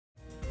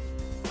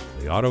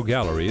The Auto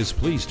Gallery is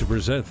pleased to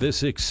present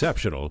this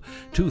exceptional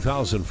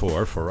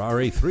 2004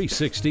 Ferrari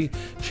 360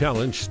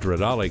 Challenge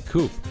Stradale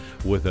Coupe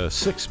with a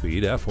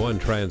 6-speed F1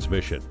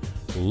 transmission.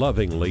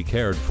 Lovingly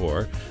cared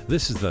for,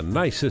 this is the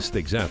nicest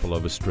example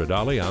of a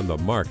Stradale on the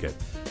market.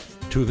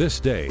 To this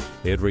day,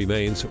 it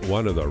remains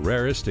one of the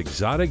rarest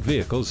exotic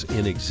vehicles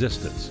in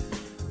existence.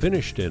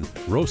 Finished in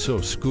Rosso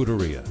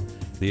Scuderia,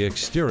 the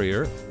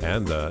exterior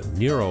and the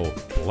Nero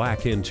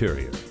black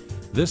interior,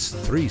 this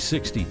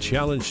 360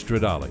 Challenge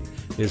Stradale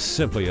is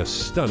simply a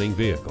stunning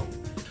vehicle.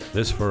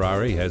 This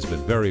Ferrari has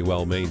been very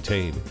well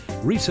maintained,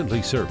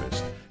 recently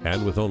serviced,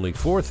 and with only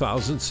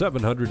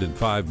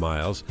 4,705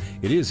 miles,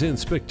 it is in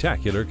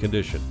spectacular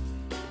condition.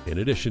 In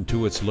addition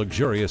to its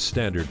luxurious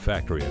standard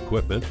factory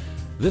equipment,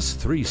 this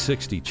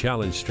 360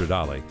 Challenge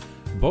Stradale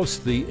boasts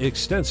the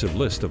extensive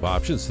list of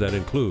options that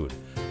include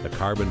the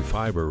carbon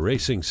fiber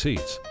racing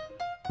seats,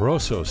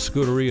 Rosso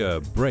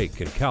Scuderia brake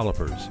and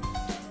calipers,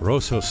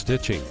 Rosso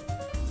stitching,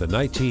 the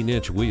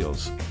 19-inch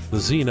wheels, the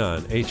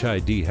Xenon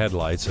HID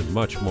headlights, and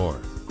much more.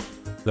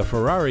 The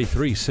Ferrari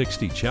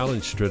 360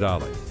 Challenge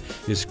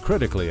Stradale is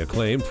critically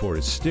acclaimed for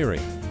its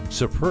steering,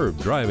 superb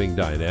driving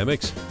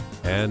dynamics,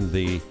 and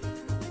the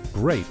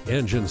great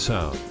engine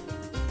sound.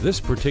 This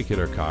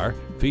particular car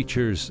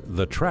features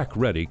the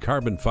track-ready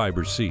carbon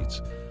fiber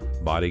seats,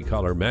 body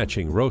color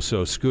matching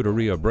Rosso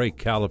Scuderia brake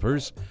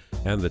calipers,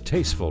 and the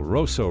tasteful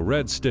Rosso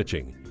red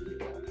stitching,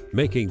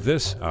 making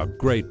this a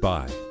great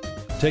buy.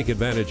 Take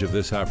advantage of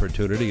this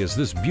opportunity as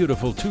this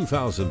beautiful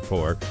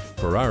 2004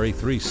 Ferrari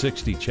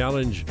 360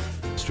 Challenge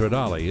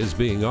Stradale is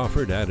being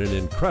offered at an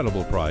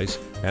incredible price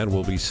and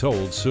will be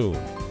sold soon.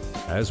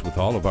 As with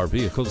all of our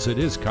vehicles, it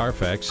is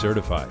Carfax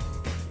certified.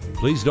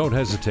 Please don't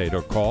hesitate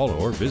or call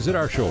or visit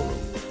our showroom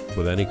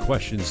with any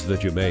questions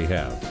that you may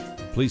have.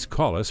 Please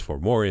call us for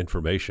more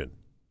information.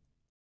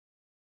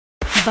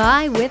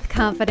 Buy with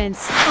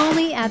confidence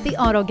only at the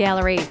Auto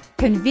Gallery,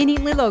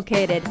 conveniently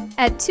located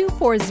at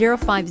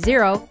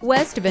 24050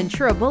 West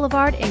Ventura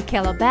Boulevard in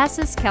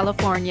Calabasas,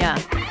 California.